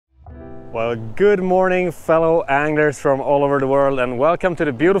Well, good morning fellow anglers from all over the world and welcome to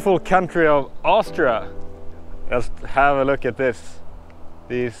the beautiful country of Austria. Just have a look at this.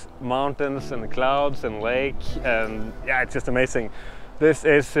 These mountains and clouds and lake, and yeah, it's just amazing. This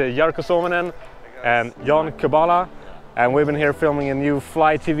is Jarkko Suominen and Kubala, and we've been here filming a new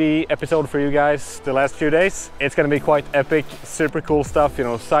Fly TV episode for you guys the last few days. It's gonna be quite epic, super cool stuff, you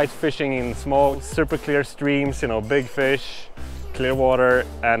know, sight fishing in small, super clear streams, you know, big fish, clear water,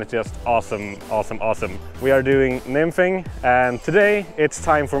 and it's just awesome. We are doing nymphing, and today it's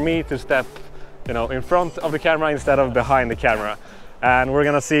time for me to step, you know, in front of the camera instead of behind the camera. And we're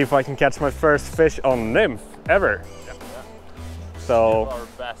gonna see if I can catch my first fish on nymph ever. So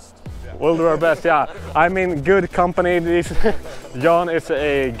we'll do our best, yeah. I'm in good company. Jan is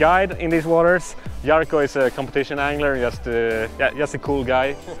a guide in these waters. Jarkko is a competition angler, just a cool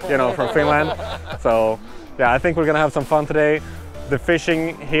guy, you know, from Finland. So yeah, I think we're gonna have some fun today. The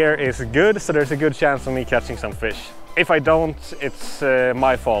fishing here is good, so there's a good chance of me catching some fish. If I don't, it's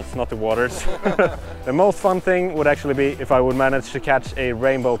my fault, not the water's. The most fun thing would actually be if I would manage to catch a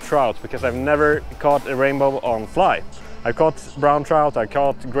rainbow trout, because I've never caught a rainbow on fly. I caught brown trout, I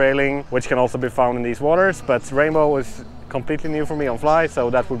caught grayling, which can also be found in these waters, but rainbow is completely new for me on fly, so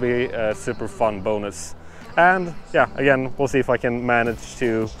that would be a super fun bonus. And yeah, again, we'll see if I can manage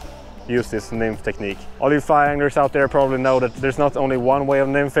to use this nymph technique. All you fly anglers out there probably know that there's not only one way of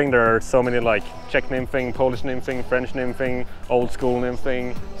nymphing. There are so many, like Czech nymphing, Polish nymphing, French nymphing, old school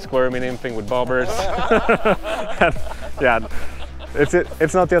nymphing, squirmy nymphing with bobbers. And yeah,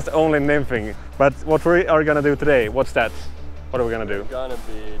 it's not just only nymphing. But what we are gonna do today, what's that? What are we gonna do? We're gonna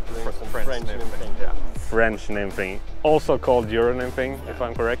be doing some French nymphing. Yeah. French nymphing, also called Euro nymphing, if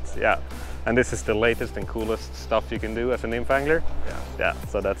I'm correct. Yeah. And this is the latest and coolest stuff you can do as a nymph angler. Yeah,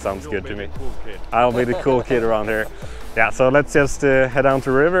 so that sounds good to me. Cool kid. I'll be the cool kid around here. Yeah, so let's just head down to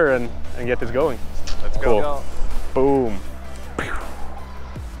the river and get this going. Let's go. Cool. Boom.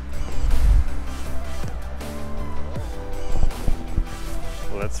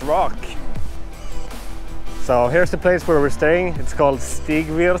 Let's rock. So here's the place where we're staying. It's called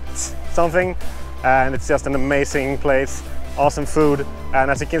Stigvirt something, and it's just an amazing place. Awesome food,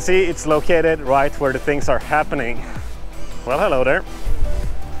 and as you can see, it's located right where the things are happening. Well, hello there.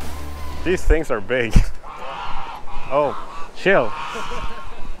 These things are big. Oh, chill.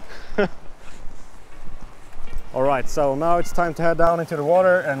 All right, so now it's time to head down into the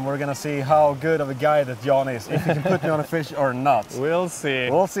water, and we're gonna see how good of a guy that Jan is, if he can put me on a fish or not. We'll see.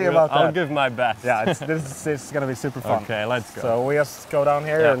 We'll see about that. I'll give my best. Yeah, this is gonna be super fun. Okay, let's go. So we just go down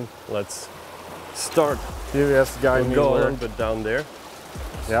here and let's start. You just guide me. Go a little bit down there.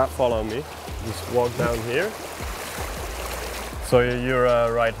 Yeah. Follow me. Just walk down here. So you're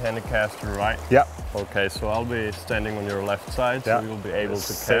a right-handed caster, right? Yeah. Okay, so I'll be standing on your left side, so you'll be able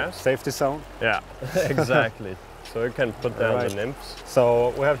to cast. Safety zone. Yeah, exactly. So you can put down the nymphs. So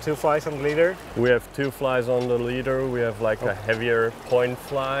we have two flies on the leader. We have two flies on the leader. We have like a heavier point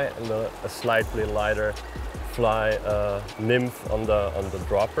fly and a slightly lighter fly nymph on the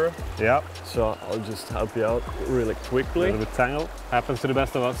dropper. Yeah. So I'll just help you out really quickly. A little bit tangled. Happens to the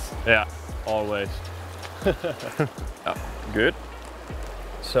best of us. Yeah, always. Yeah, good.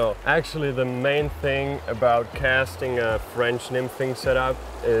 So actually the main thing about casting a French nymphing setup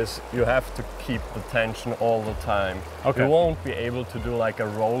is you have to keep the tension all the time. Okay. You won't be able to do like a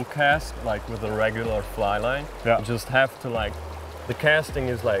roll cast like with a regular fly line. Yeah. You just have to the casting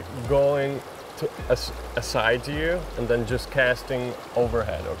is like going to aside to you and then just casting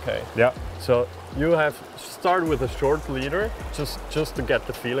overhead, okay? Yeah. So you have start with a short leader just to get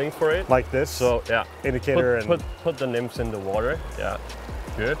the feeling for it. Like this? So yeah. Indicator Put the nymphs in the water. Yeah.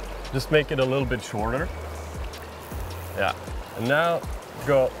 Good. Just make it a little bit shorter. Yeah. And now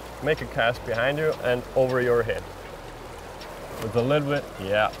go make a cast behind you and over your head. With a little bit.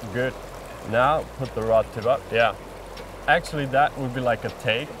 Yeah, good. Now put the rod tip up. Yeah. Actually that would be like a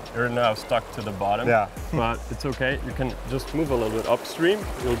take. You're now stuck to the bottom. Yeah. But it's okay. You can just move a little bit upstream.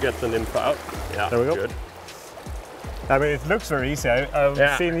 You'll get the nymph out. Yeah. There we go. Good. I mean, it looks very easy.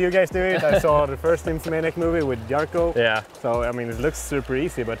 I've seen you guys do it. I saw the first Nymphmaniac movie with Jarkko. Yeah. So, I mean, it looks super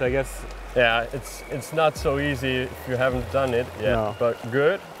easy, but I guess... Yeah, it's not so easy if you haven't done it yet. No. But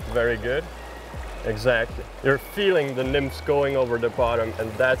good, very good. Exactly. You're feeling the nymphs going over the bottom, and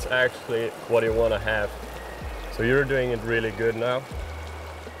that's actually what you want to have. So you're doing it really good now.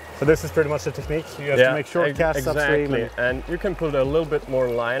 So this is pretty much the technique. You have to make short casts upstream. Exactly. And you can put a little bit more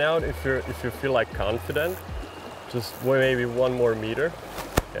line out if you feel like confident. Just maybe 1 more meter.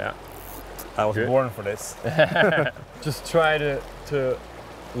 Yeah. I was born for this. Just try to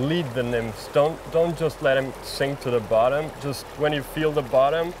lead the nymphs. Don't just let them sink to the bottom. Just when you feel the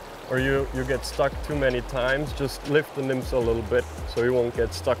bottom, or you get stuck too many times, just lift the nymphs a little bit so you won't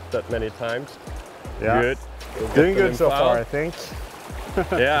get stuck that many times. Yeah. Good. Doing good so far, I think.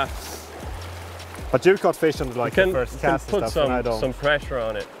 Yeah. But you've caught fish on like the first cast put and stuff, and I don't. some pressure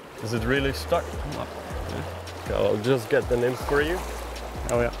on it. Is it really stuck? Okay, I'll just get the nymph for you.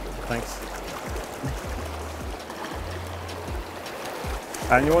 Oh yeah, thanks.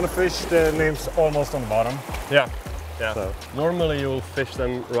 And you want to fish the nymphs almost on the bottom? Yeah. Yeah. So. Normally you'll fish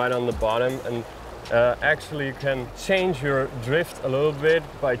them right on the bottom, and actually you can change your drift a little bit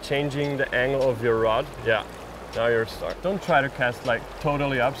by changing the angle of your rod. Yeah. Now you're stuck. Don't try to cast like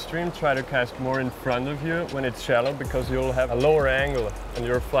totally upstream, try to cast more in front of you when it's shallow, because you'll have a lower angle and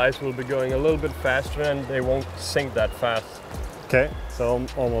your flies will be going a little bit faster and they won't sink that fast. Okay, so I'm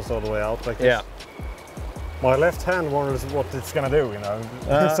almost all the way out like this. Yeah. My left hand wonders what it's gonna do, you know.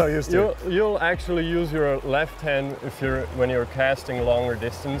 I'm so used to it. You'll actually use your left hand when you're casting longer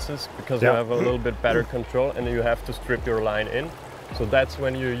distances, because you have a little bit better control and you have to strip your line in. So that's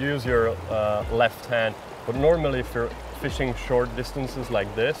when you use your left hand. But normally if you're fishing short distances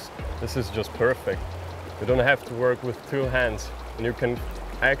like this is just perfect. You don't have to work with two hands, and you can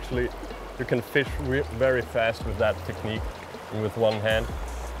fish very fast with that technique and with one hand.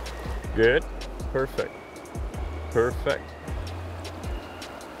 Good, perfect, perfect.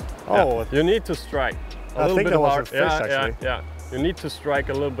 Oh, yeah. You need to strike a little bit harder. Fish, actually. Yeah. You need to strike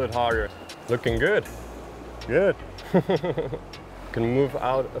a little bit harder. Looking good. Good. Can move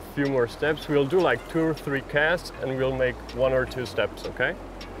out a few more steps. We'll do like 2 or 3 casts and we'll make 1 or 2 steps, okay?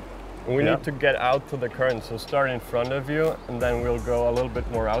 And we need to get out to the current, so start in front of you and then we'll go a little bit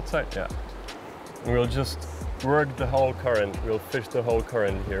more outside, yeah. And we'll just work the whole current. We'll fish the whole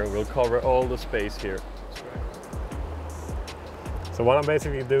current here. We'll cover all the space here. So what I'm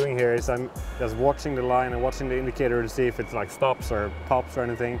basically doing here is I'm just watching the line and watching the indicator to see if it's like stops or pops or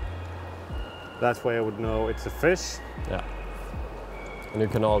anything. That way I would know it's a fish. Yeah. And you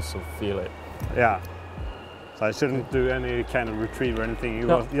can also feel it. Yeah. So I shouldn't do any kind of retrieve or anything. You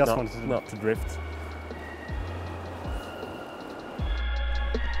just want to drift.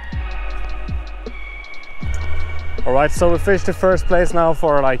 All right, so we fished the first place now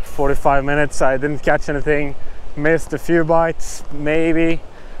for like 45 minutes. I didn't catch anything, missed a few bites, maybe.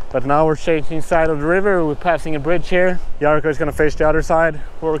 But now we're changing side of the river. We're passing a bridge here. Jarkko is gonna fish the other side,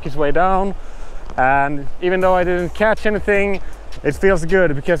 work his way down. And even though I didn't catch anything, it feels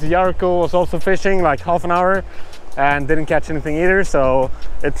good because Jarkko was also fishing like half an hour and didn't catch anything either, so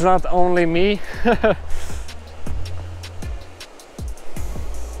it's not only me. Now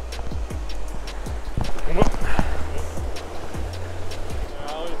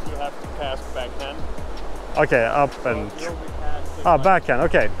you have to cast backhand. Okay, up and... Ah, backhand,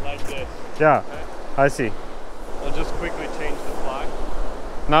 okay. Like this. Yeah, okay. I see. I'll just quickly change the fly.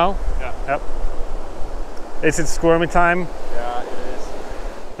 Now? Yeah. Yep. Is it squirmy time? Yeah, it is.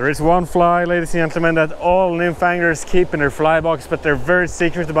 There is one fly, ladies and gentlemen, that all nymph anglers keep in their fly box, but they're very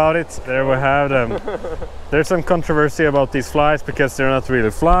secret about it. There we have them. There's some controversy about these flies because they're not really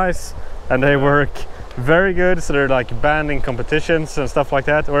flies and they work very good, so they're like banned in competitions and stuff like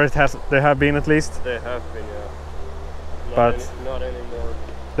that, or they have been at least. They have been, yeah. Not anymore.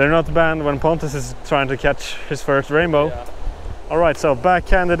 They're not banned when Pontus is trying to catch his first rainbow. Yeah. All right, so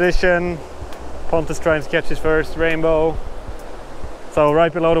backhand edition. Pontus trying to catch his first rainbow. So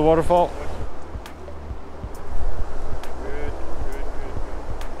right below the waterfall. Good.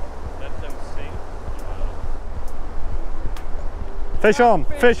 Let them sink. Fish on,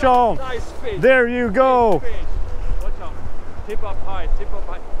 fish on. Nice fish. There you go. Fish. Watch out. Tip up high, tip up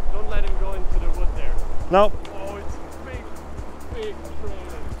high. Don't let him go into the wood there. No. Oh, it's big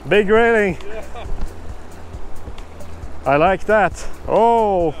trailing. Big railing. Yeah. I like that.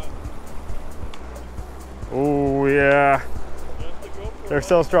 Oh. Oh yeah. They're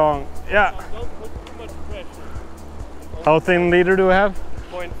so strong. Yeah. Don't put too much pressure. How thin leader do we have?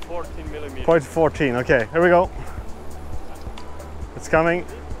 0.14 millimeters. 0.14. Okay, here we go. It's coming.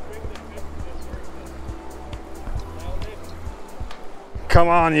 Come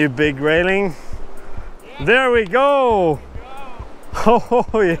on, you big railing. Yeah. There we go.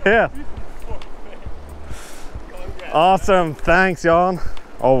 Oh yeah. Awesome. Thanks, Jan.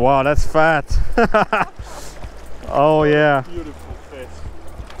 Oh wow, that's fat. Oh yeah. Beautiful fish.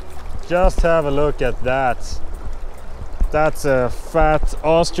 Just have a look at that. That's a fat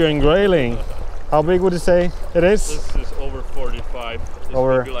Austrian grayling. How big would you say it is? This is over 45. It's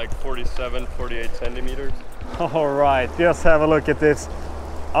maybe like 47, 48 centimeters. All right, just have a look at this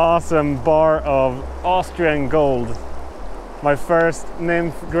awesome bar of Austrian gold. My first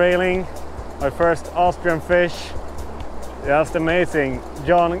nymph grayling, my first Austrian fish. Just amazing.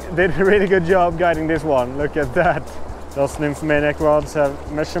 John did a really good job guiding this one. Look at that. Those Nymphmaniac rods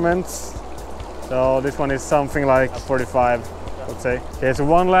have measurements. So this one is something like 45, let's say. Okay, so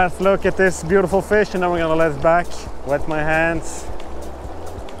one last look at this beautiful fish and then we're gonna let it back. Wet my hands.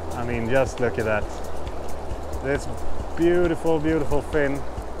 I mean, just look at that. This beautiful, beautiful fin.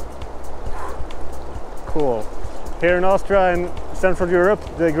 Cool. Here in Austria and Central Europe,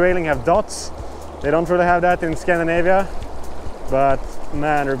 the grayling have dots. They don't really have that in Scandinavia, but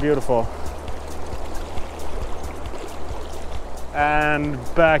man, they're beautiful. And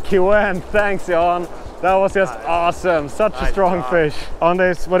back he went. Thanks, Jan. That was just awesome. Such a strong fish. On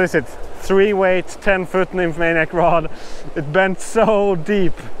this, what is it? 3-weight, 10-foot Nymphmaniac rod. It bent so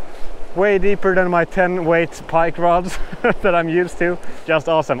deep. Way deeper than my 10-weight pike rods that I'm used to. Just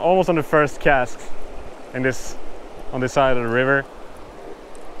awesome. Almost on the first cast in this, on this side of the river.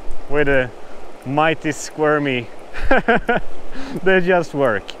 With a mighty squirmy. They just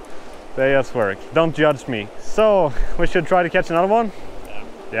work. They just work. Don't judge me. So we should try to catch another one.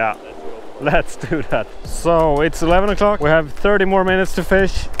 Yeah. Let's do that. So it's 11 o'clock. We have 30 more minutes to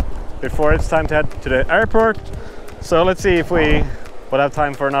fish before it's time to head to the airport. So let's see if we will have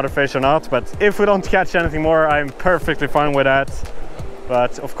time for another fish or not. But if we don't catch anything more, I'm perfectly fine with that.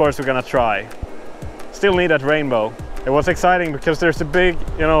 But of course we're gonna try. Still need that rainbow. It was exciting because there's a big,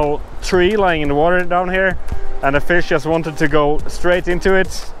 you know, tree lying in the water down here, and the fish just wanted to go straight into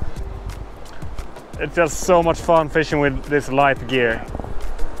it. It's just so much fun fishing with this light gear.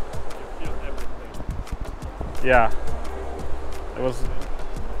 Yeah, there was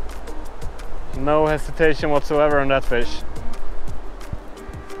no hesitation whatsoever on that fish.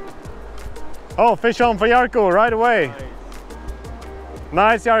 Oh, fish on for Jarkko right away.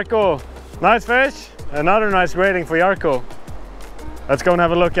 Nice, Jarkko. Nice fish. Another nice grading for Jarkko. Let's go and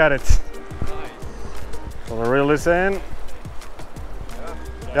have a look at it. Nice. So we'll reel this in.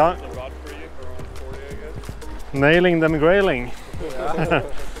 Yeah. Nailing them grayling. Yeah.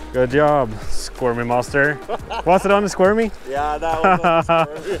 Good job, Squirmy Master. Was it on the Squirmy? Yeah, that was on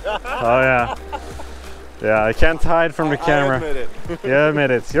the Squirmy. Oh yeah. Yeah, I can't hide from the camera. I admit it. You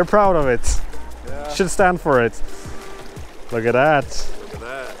admit it. You're proud of it. Yeah. Should stand for it. Look at that. Look at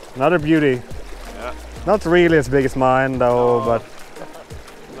that. Another beauty. Yeah. Not really as big as mine though, no. but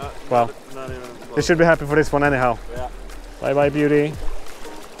well, not even close. You should be happy for this one anyhow. Yeah. Bye bye, beauty.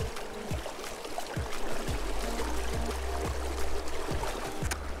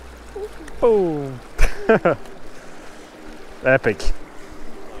 Boom. Epic.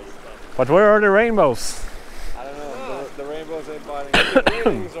 But where are the rainbows? I don't know. The rainbows ain't biting. The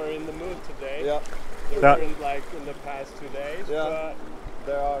graylings are in the mood today. Yeah. There weren't like in the past 2 days. Yeah. But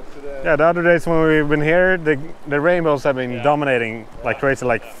There are today. Yeah, the other days when we've been here, the rainbows have been dominating like crazy,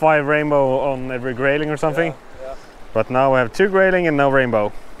 like 5 rainbow on every grayling or something. Yeah. Yeah. But now we have 2 grayling and no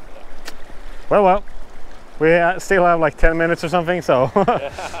rainbow. Well, we still have like 10 minutes or something, so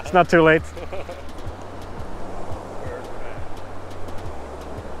it's not too late.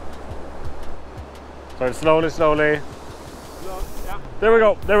 So slowly. no, yeah. There we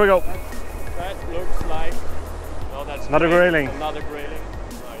go. That looks like that's Another grayling. Another grayling.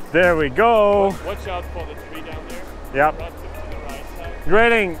 Nice. There we go. Watch out for the tree down there. Yep. Not to the right side.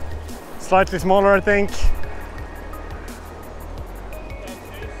 Grayling, slightly smaller, I think.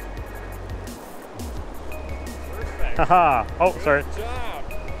 Haha. Oh, sorry. Good job.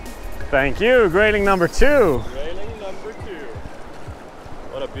 Thank you. Grayling number 2. Grayling number 2.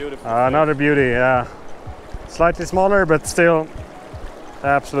 What a beautiful Another beauty, yeah. Slightly smaller, but still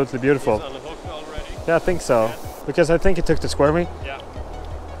absolutely beautiful. He's on the hook already. Yeah, I think so. Yeah. Because I think it took the squirmy. Yeah.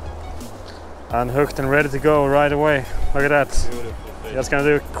 Unhooked and ready to go right away. Look at that. Beautiful fish. Just gonna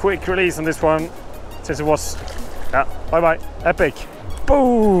do a quick release on this one since it was. Yeah, bye bye. Epic.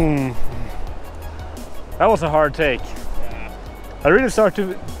 Boom! That was a hard take. Yeah. I really start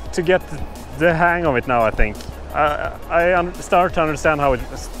to get the hang of it now, I think. I start to understand how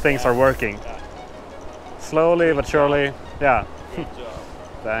things are working. Yeah. Slowly but surely. Yeah. Good job.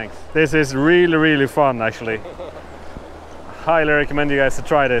 Thanks. This is really fun actually. Highly recommend you guys to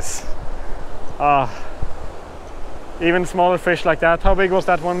try this. Even smaller fish like that. How big was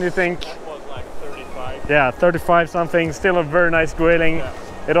that one, do you think? That was like 35. Yeah, 35 something. Still a very nice grayling. Yeah.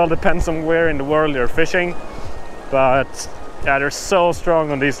 It all depends on where in the world you're fishing. But yeah, they're so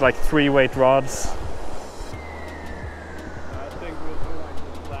strong on these like 3-weight rods. I think we'll do like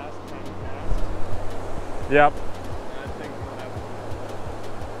the last 10 casts. Yep. I think we'll have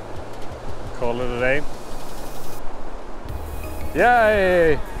Call it a day.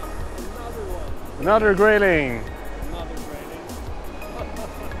 Yay! another one. Another grayling. Another grayling.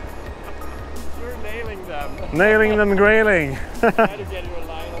 You're nailing them. Nailing them grayling. Try to get your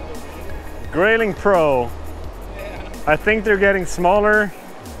line on the wheel. Grayling Pro. Yeah. I think they're getting smaller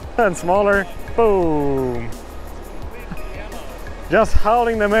and smaller. Boom. Just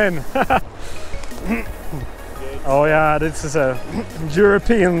howling them in. Oh yeah, this is a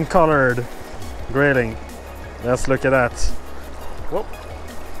European colored grayling. Let's look at that. Whoop.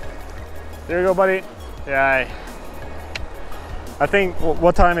 There you go, buddy. Yeah. I think,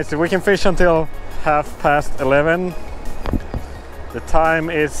 what time is it? We can fish until 11:30. The time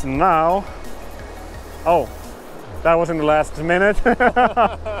is now. Oh, that was in the last minute.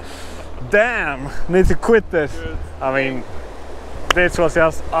 Damn, need to quit this. Good. I mean, this was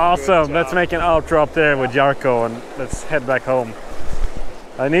just awesome. Let's make an outro up there with Jarkko and let's head back home.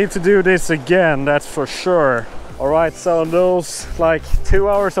 I need to do this again, that's for sure. All right, so those like 2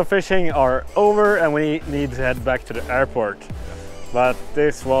 hours of fishing are over and we need to head back to the airport. But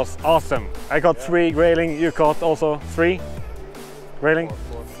this was awesome. I got 3 grayling, you caught also 3 grayling?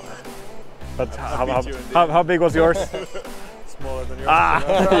 4, 5. But how big was yours? Smaller than yours.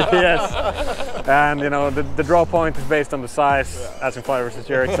 Yes. And you know, the draw point is based on the size, as in Fly vs.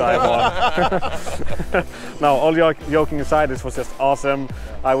 Jarkko, so I won. No, all joking aside, this was just awesome.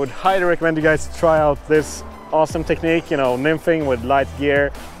 I would highly recommend you guys try out this awesome technique, you know, nymphing with light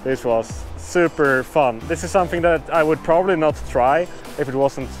gear. This was super fun. This is something that I would probably not try if it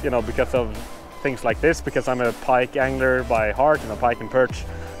wasn't, you know, because of things like this, because I'm a pike angler by heart, you know, pike and perch.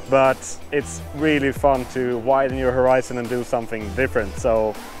 But it's really fun to widen your horizon and do something different.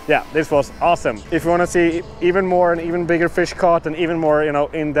 So yeah, this was awesome. If you want to see even more and even bigger fish caught and even more, you know,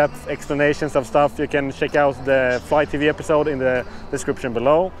 in-depth explanations of stuff, you can check out the Fly TV episode in the description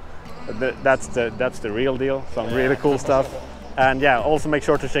below. That's the real deal, some really cool stuff. And yeah, also make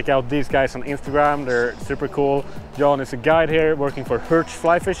sure to check out these guys on Instagram, they're super cool. John is a guide here working for Hirsch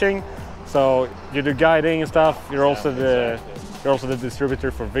Fly Fishing. So you do guiding and stuff, you're also the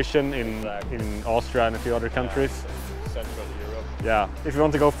distributor for Vision in Austria and a few other countries. Central Europe. Yeah, if you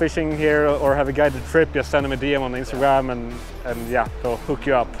want to go fishing here or have a guided trip, just send them a DM on Instagram and yeah, they'll hook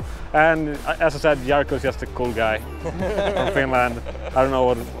you up. And as I said, Jarkko is just a cool guy from Finland. I don't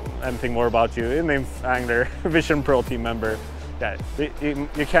know anything more about you. Nymph angler, Vision Pro team member. Yeah,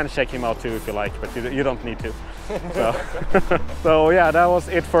 you can check him out too if you like, but you don't need to. So yeah, that was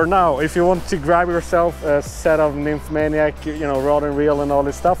it for now. If you want to grab yourself a set of Nymphmaniac, you know, rod and reel and all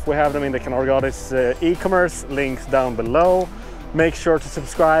this stuff, we have them in the Canorgadis e-commerce, links down below. Make sure to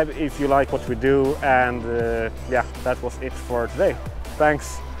subscribe if you like what we do, and yeah, that was it for today.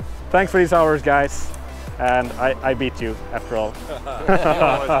 Thanks for these hours, guys, and I beat you after all. You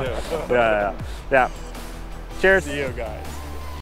always do. Yeah. Cheers. See you guys.